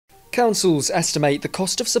Councils estimate the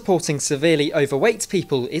cost of supporting severely overweight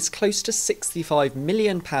people is close to £65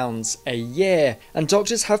 million a year, and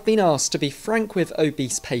doctors have been asked to be frank with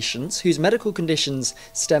obese patients whose medical conditions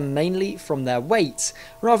stem mainly from their weight,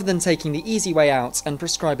 rather than taking the easy way out and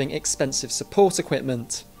prescribing expensive support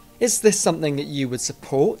equipment. Is this something that you would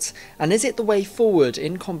support, and is it the way forward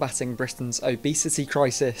in combating Britain's obesity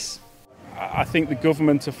crisis? I think the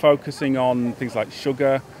government are focusing on things like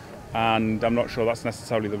sugar, and I'm not sure that's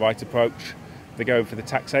necessarily the right approach. They're going for the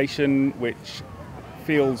taxation, which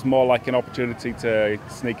feels more like an opportunity to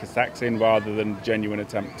sneak a tax in rather than a genuine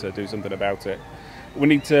attempt to do something about it. We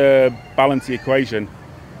need to balance the equation.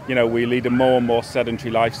 You know, we lead a more and more sedentary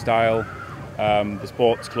lifestyle. The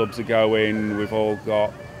sports clubs are going, we've all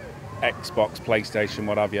got Xbox, PlayStation,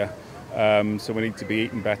 what have you. So we need to be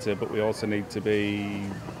eating better, but we also need to be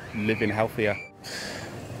living healthier.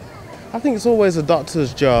 I think it's always a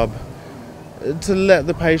doctor's job to let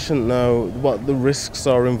the patient know what the risks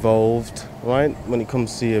are involved, right, when it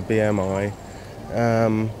comes to your BMI.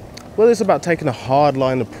 Whether it's about taking a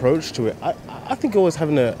hard-line approach to it, I think always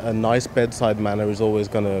having a nice bedside manner is always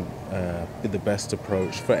going to be the best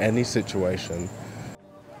approach for any situation.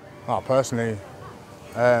 Personally,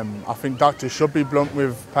 I think doctors should be blunt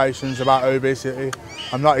with patients about obesity.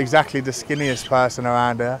 I'm not exactly the skinniest person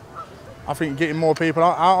around here. I think getting more people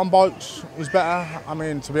out on bikes is better. I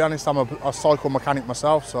mean, to be honest, I'm a cycle mechanic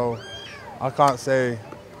myself, so I can't say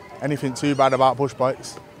anything too bad about push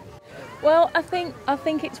bikes. Well, I think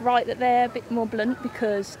it's right that they're a bit more blunt,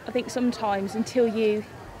 because I think sometimes until you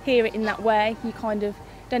hear it in that way, you kind of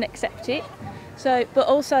don't accept it. So, but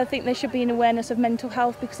also I think there should be an awareness of mental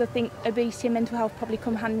health, because I think obesity and mental health probably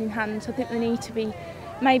come hand in hand. So I think there need to be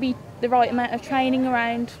maybe the right amount of training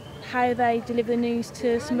around how they deliver the news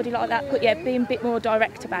to somebody like that, but yeah, being a bit more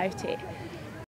direct about it.